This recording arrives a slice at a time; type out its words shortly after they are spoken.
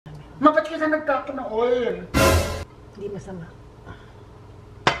minsan nagkako ng oil. Hindi masama.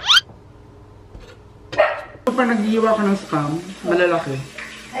 Pa naghihiwa ka ng spam, malalaki.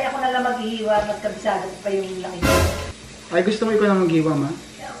 Ay, ako na lang maghihiwa, magkabisado pa yung laki. Ay, gusto mo ikaw na maghiwa, ma?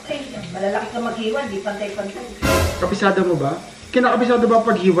 Okay, malalaki ka maghiwa, di pantay-pantay. Kabisado mo ba? Kinakabisado ba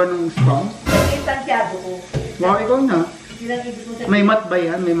paghiwa ng spam? Kasi tansyado ko. Wow, ikaw na. Sinangibig ko sa... May mat ba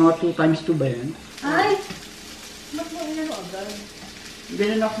yan? May mga 2x2 ba yan? Ay! Mat mo inano agad.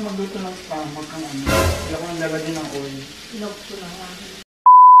 Ganyan ako magluto ng spam, wag kang ano. Wala ko nang lalagyan ng oil. Inog ko na nga.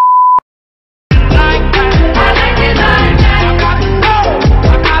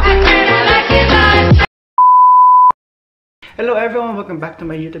 Hello everyone, welcome back to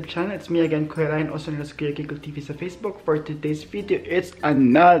my YouTube channel. It's me again, Kuya Ryan, also known as Kuya Kiko TV sa Facebook. For today's video, it's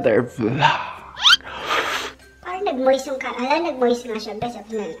another vlog. Parang nag-moist yung camera. Nag-moist nga siya. Best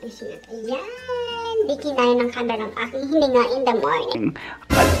of na-moist nga. Ayan. Di kinaya ng camera ng aking hininga in the morning.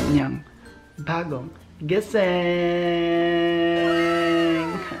 Alam niyang bagong gising.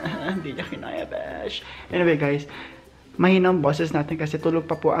 Hindi niya kinaya, besh. Anyway guys, mahinang boses natin kasi tulog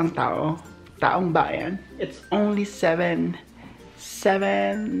pa po ang taong bayan. It's only 7:30.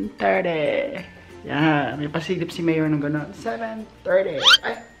 Yeah, may pasilip si Mayor ng gano'n. 7:30.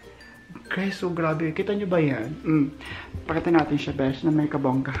 Ay, guys, so grabe. Kita nyo ba yan? Pakita natin siya, bes, na may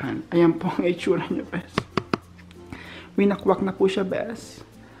kabonggahan. Ayan po ang itsura niya, bes. Winakwak na po siya, bes.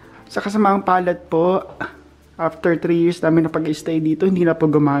 Sa kasamaang palad po, after 3 years namin na pag-stay dito, hindi na po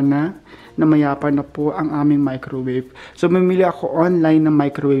gumana. Namayapa na po ang aming microwave. So, mamili ako online ng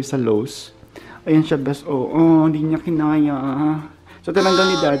microwave sa Lowe's. Ayan siya, bes. Oo, hindi niya kinaya. So, tinanggal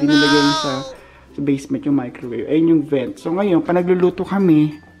ni Daddy, nilagay niya sa basement yung microwave. Ayun yung vent. So, ngayon, pa nagluluto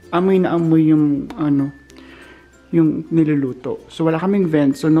kami, amoy na amoy yung, yung niluluto. So, wala kaming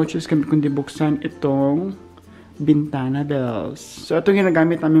vent. So, no choice kami kundi buksan itong bintana bells. So, itong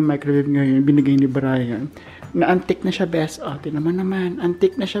ginagamit namin microwave ngayon, binigay ni Brian. Na-antique na siya, bes. Oh, tinaman naman.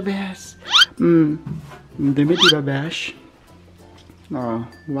 Antique na siya, bes. Dami, diba, besh? Oh,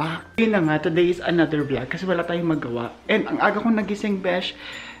 wow. Yun na nga, today is another vlog kasi wala tayong magawa. And ang aga kong nagising, besh,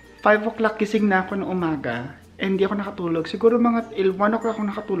 5 o'clock gising na ako ng umaga. And hindi ako nakatulog. Siguro mga 1 o'clock ako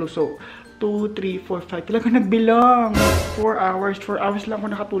nakatulog. So, 2, 3, 4, 5. Talaga nagbilang. 4 hours. 4 hours lang ako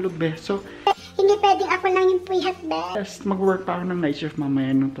nakatulog, besh. So, Hindi pwedeng ako lang yung puyat, best. mag-work pa ako ng night shift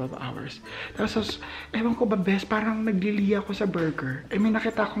mamaya ng 12 hours. Tapos, ewan ko ba, best, parang nagliliya ako sa burger. May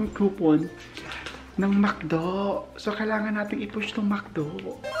nakita akong coupon ng McDo. So, kailangan natin i-push ng McDo.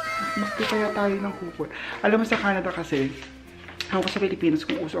 McDo kaya tayo ng coupon. Alam mo sa Canada kasi, ako sa Pilipinas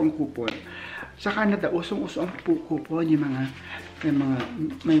kung uso ang coupon. Sa Canada, usong-uso ang coupon.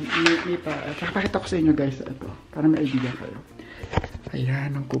 May pa. Pakita ko sa inyo guys ito. Para may idea kayo.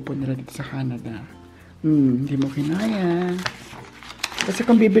 Ayan, ang coupon nila dito sa Canada. Hindi mo kinaya. Kasi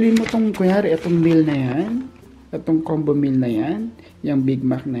kung bibili mo itong, kunyari, itong meal na yan, itong combo meal na yan, yung Big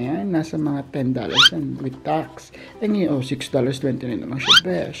Mac na yan, nasa mga $10 yan with tax. Eh ngayon, $6.29 naman siya,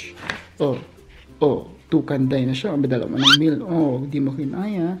 besh. Oh, 2 kanday na siya, may dalawa ng meal. Oh, hindi mo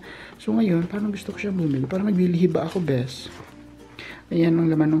kinaya. So ngayon, parang gusto ko siya bumili. Parang naglilihiba ako, besh. Ayan ang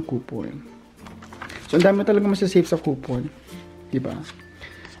laman ng coupon. So, ang dami talaga masasave sa coupon. Diba?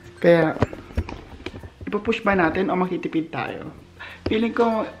 Kaya, ipapush ba natin o makitipid tayo? Feeling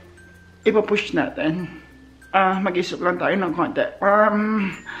ko, ipapush natin. Mag-isip lang tayo ng konti.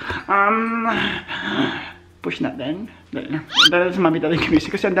 Push natin. Dahil sa mami tayo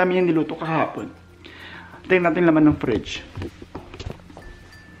kimisi kasi ang dami yung niluto kahapon. Tingnan natin laman ng fridge.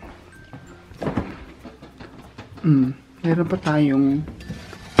 Meron pa tayong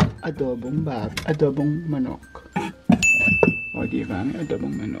adobong manok. O, diba? May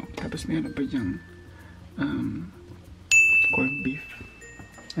adobong manok. Tapos meron pa diyang corned beef.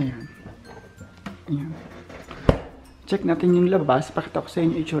 Ayan. Check natin yung labas. Pakita ko sa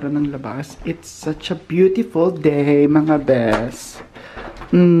inyo itsura ng labas. It's such a beautiful day, mga bes.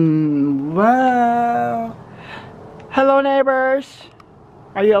 Wow! Hello, neighbors!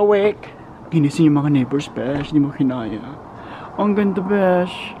 Are you awake? Ginising yung mga neighbors, besh. Hindi mo kinaya. Ang ganda,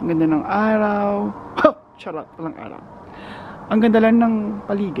 besh. Ang ganda ng araw. Charot, walang araw. Ang ganda lang ng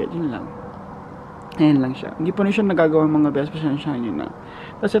paligid, yun lang. Ayan lang siya. Hindi pa rin siya nagagawa mga best, pasensya nyo na.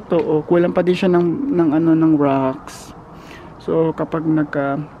 Kasi ito, kulang pa din siya ng rocks. So, kapag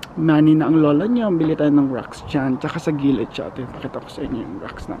nagka-money na ang lola niya, bili tayo ng rocks dyan. Tsaka sa gilid siya. Ito, pakita ko sa inyo yung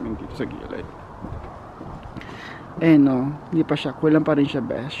rocks namin dito sa gilid. Hindi pa siya. Kulang pa rin siya,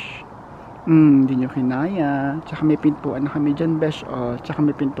 besh. Hindi nyo kinaya. Tsaka may pintuan na kami dyan, besh. Tsaka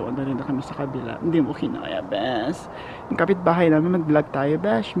may pintuan na rin na kami sa kabila. Hindi mo kinaya, besh. Yung kapitbahay namin, mag-vlog tayo,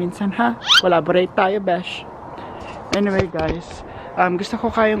 besh. Minsan, ha? Collaborate tayo, besh. Anyway, guys. Gusto ko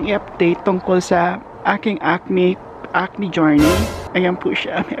kayong i-update tungkol sa aking acne journey. Ayan po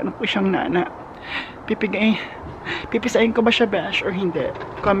siya. Meron po siyang nana. Pipisain ko ba siya, besh, or hindi?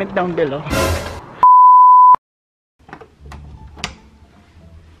 Comment down below.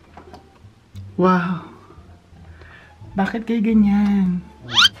 Wow. Bakit kayo ganyan?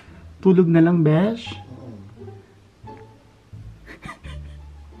 Tulog na lang, besh?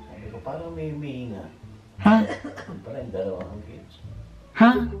 Parang may nga. Ha? Parang dalawang kids.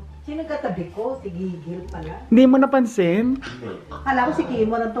 Ha? Sino katabi ko? Si Gigil pala. Hindi mo napansin? Hindi. Akala ko si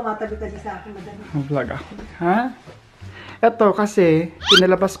Kimo nang tumatabi kasi sa akin madami. Vlog ako. Ha? Ito kasi,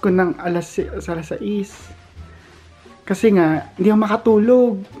 pinalabas ko ng alas 6. Kasi nga, hindi ako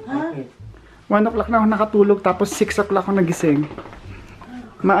makatulog. Ha? 1 o'clock na ako nakatulog, tapos 6 o'clock ako nagising.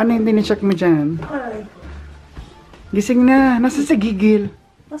 Maano yung tinicheck mo dyan? Ay. Gising na, nasa sa gigil.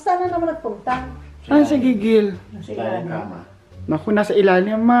 Saan na naman nagpunta? Ah, sa gigil. Sila yung kama. Naku, nasa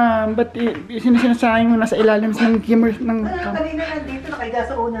ilalim, ma'am. Ba't sinasayang mo nasa ilalim ng kimmer ng... Kanina nandito, nakahiga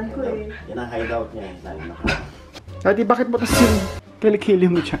sa unan ko eh. Yan ang hideout niya eh. Lagi na kama. Dati, bakit butas yung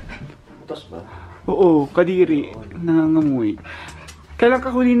kilikili mo dyan? Butas ba? Oo, kadiri. Nangangamoy. Kailan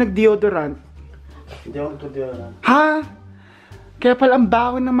ka huli nag-deodorant? Hindi ako tudiyo na. Ha? Kaya pala ang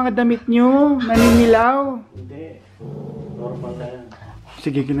baho ng mga damit nyo. Naninilaw. Hindi. Normal na yan.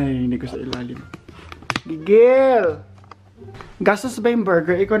 Sige, kinarinig ko sa ilalim. Gigil! Gastos ba yung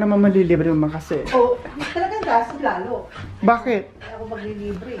burger? Ikaw naman malilibre mo kasi. Oo, talagang gasto lalo. Bakit? Kaya ako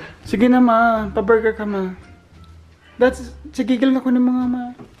maglilibre. Sige na ma, pa-burger ka ma. Gigil na ko ng mga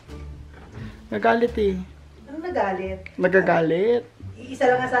ma. Nagalit eh. Ano nagalit? Nagagalit. Iisa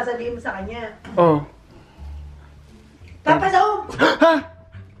lang ang sasabihin mo sa kanya. Oh. Papasaw! Ha?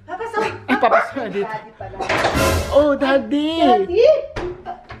 Papasaw! Ay, papasaw dito. Daddy pala. Oh, daddy! Daddy!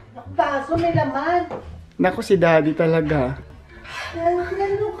 Naku, baso may laman. Naku, si daddy talaga.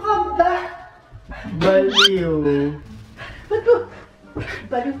 Ano ka ba? Baliw. Ba't ko?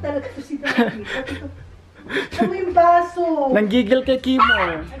 Baliw talaga to si Daddy. Ano yung baso? Nanggigil kay Kimo.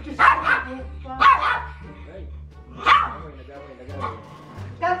 Ay, Diyos ko.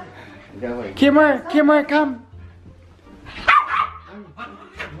 Kap, Gawin. Kimmer, come.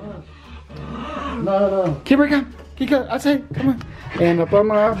 No. Kimmer, come. Kiko, outside. Come on. Ayan na po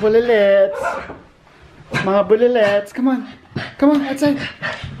mga bulilets. Mga bulilets. Come on. Come on, outside.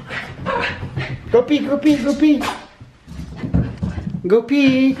 Go pee. Go pee. Come on. Go pee.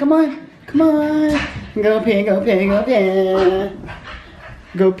 Go pee. Come on.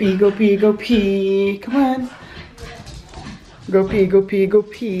 Go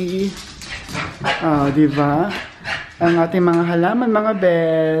pee. Oh, diba? Ang ating mga halaman, mga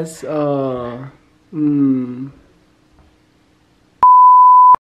bes. Oh.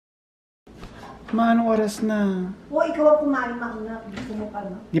 Anong oras na? o ikaw ang kumain na. Gusto mo pa,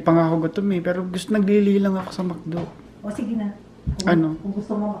 no? Di pa nga ako gutom eh, pero naglili lang ako sa McDo. O sige na. Ano? Kung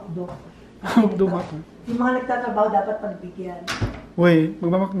gusto mo makdo. McDo nga to. Yung mga nagtatrabaho dapat pagbigyan. Wey,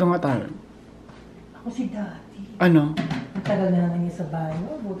 magma-McDo nga tayo. Ako si Daddy. Ano? Ang tagal na naman niya sa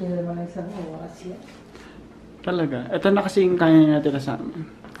banyo. Buti na naman isang oras yan. Talaga. Ito na kasi yung kaya niya natira sa amin.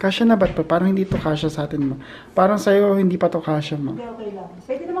 Kasya na ba't pa? Parang hindi to kasya sa atin mo. Parang sa'yo, hindi pa to kasya mo. Okay lang.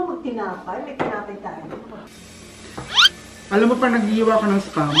 Pwede naman magtinapay. May tinapay tayo. Alam mo pa, nag-iiwa ka ng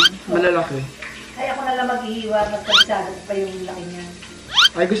spam. Malalaki. Ay, ako na lang maghihiwa. Magkabisado ko pa yung laki niya.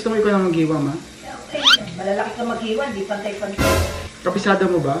 Ay, gusto mo ikaw na mag-iiwa, ma? Okay. Malalaki ka maghiwa. Hindi pantay-pantay. Kabisado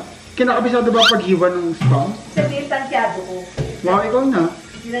mo ba? Kinakabisado ba paghiwa ng spam? Sabihin tansyado ko. Wow, ikaw na.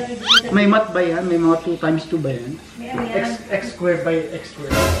 Yun ang ibig sabihin. May math ba yan? May mga 2 times 2 ba yan? May ano yan. X squared by x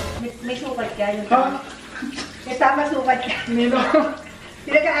squared. May sukat ka. Yung Ha? May tama sukat ka. Nino?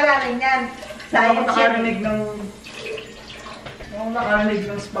 Pinag-aaralan yan. Ako Science nakarinig yan. ng... Ako nakarinig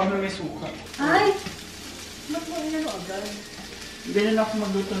ng spam na may suka. Ay! Ba't mo inano agad? Hindi na ako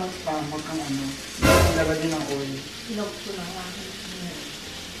magluto ng spam. Huwag kang ano. Laga din ng oil. Sinog ko na nga.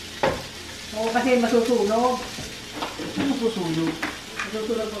 Oo, kasi masusunog. Ano susulo?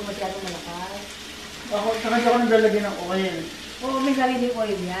 Masusunog pag masyadong malakas. Ako, saka ako naglalagay ng oil. Oo, may sariling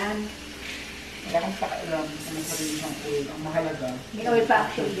oil yan. Wala akong pakialam kung may sarili ng oil. Ang mahalaga. May oil pa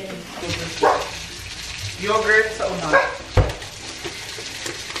actually yan. Yogurt sa una.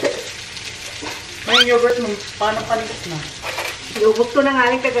 May yogurt mo, paano panis na? Iubos ko na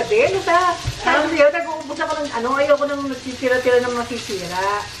nga rin kagabi. Ano sa? Sabi sa'yo, nag-uubos ako ng ano, ayoko nang nagsisira-tira ng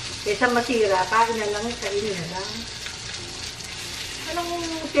masisira. Kaysa masira, kain na lang, kainin na lang. Anong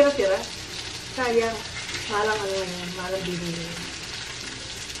tira-tira? Sayang. Malang ano yan, malang binili.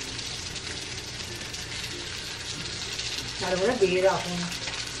 Alam mo na, bihira ako.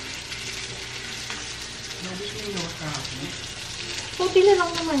 Nabis mo yung yogurt kahapon. Puti na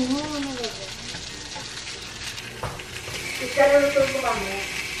lang naman yun. Ikaluluto ko kami.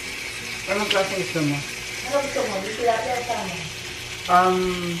 Anong klaseng isda mo? Ano gusto mo? Di tilapia o sama?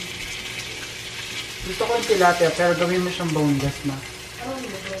 Gusto ko yung tilapia, pero gawin mo siyang boneless, ma. Ano mo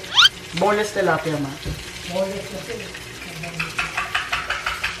ba? Boneless tilapia, ma. Boneless na sila.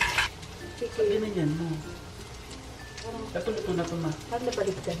 Sabi na yan, mo. Ito luto na ito, ma. Paano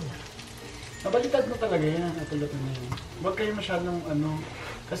nabaligtad na? Nabalitad mo talaga yan. Ito luto na yan. Huwag kayo masyadong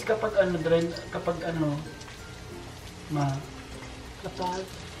kasi kapag ma, Kapag,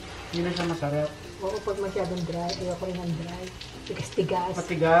 hindi na siya masarap. oo, pag masyadong dry, ayoko rin ng dry. Tigas-tigas.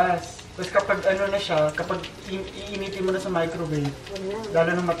 Matigas. Tapos kapag na siya, kapag iinitin mo na sa microwave, Wala. lalo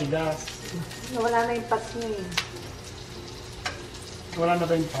na matigas. Nawala na yung pots niya eh. Wala na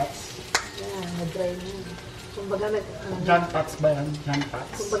ba yung pots? Yan, na-dry na yun. Kumbaga, John pots ba yan? John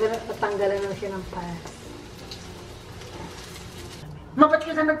pots? kumbaga natanggalan na siya ng pots. Ma, ba't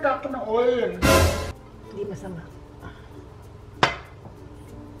ka nagtapon ng oil? Hindi masama.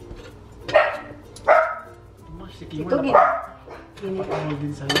 Sige mo Ito, na. gini. Patawag din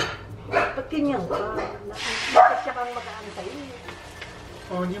sa'yo. Ba't ganyan ka? Bakit siya kang mag-aan sa'yo?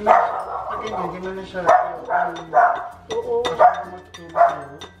 Oh, hindi mo. Pag ganyan na siya. Oo. Matutulog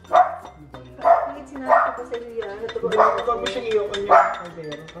sa'yo. Bakit sinabi ko sa'yo yan? Naturuan Huwag mo siyang iyo-on yung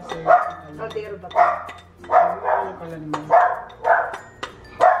kaldero. Kasi, Kaldero ba ito? ano pala naman.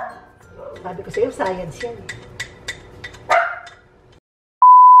 Sabi ko sa'yo, science yan.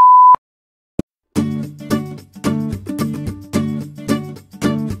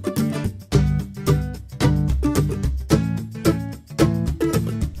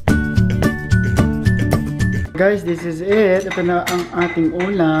 Guys, this is it. Ito na ang ating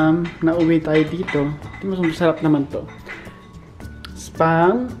ulam. Nauwi tayo dito. Masarap naman to.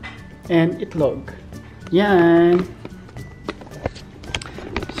 Spam and itlog. Yan.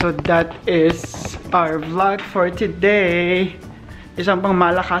 So that is our vlog for today. Isang pang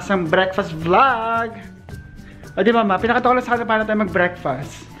malakasang breakfast vlog. O di ba ma, pinakita ko lang sa kanila paano tayo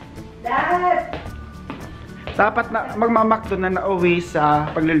mag-breakfast. Dad! Dapat na magmamakdo na nauwi sa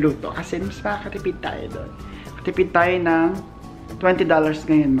pagluluto kasi mas makakatipid tayo doon. Tipid tayo ng $20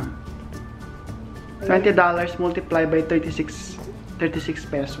 ngayon, ma. $20 multiply by 36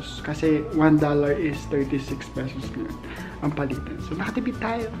 pesos. Kasi $1 is 36 pesos ngayon ang palitan. So, nakatipid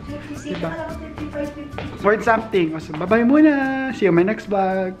tayo. Diba? For something. So, bye-bye muna. See you in my next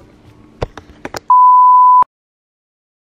vlog.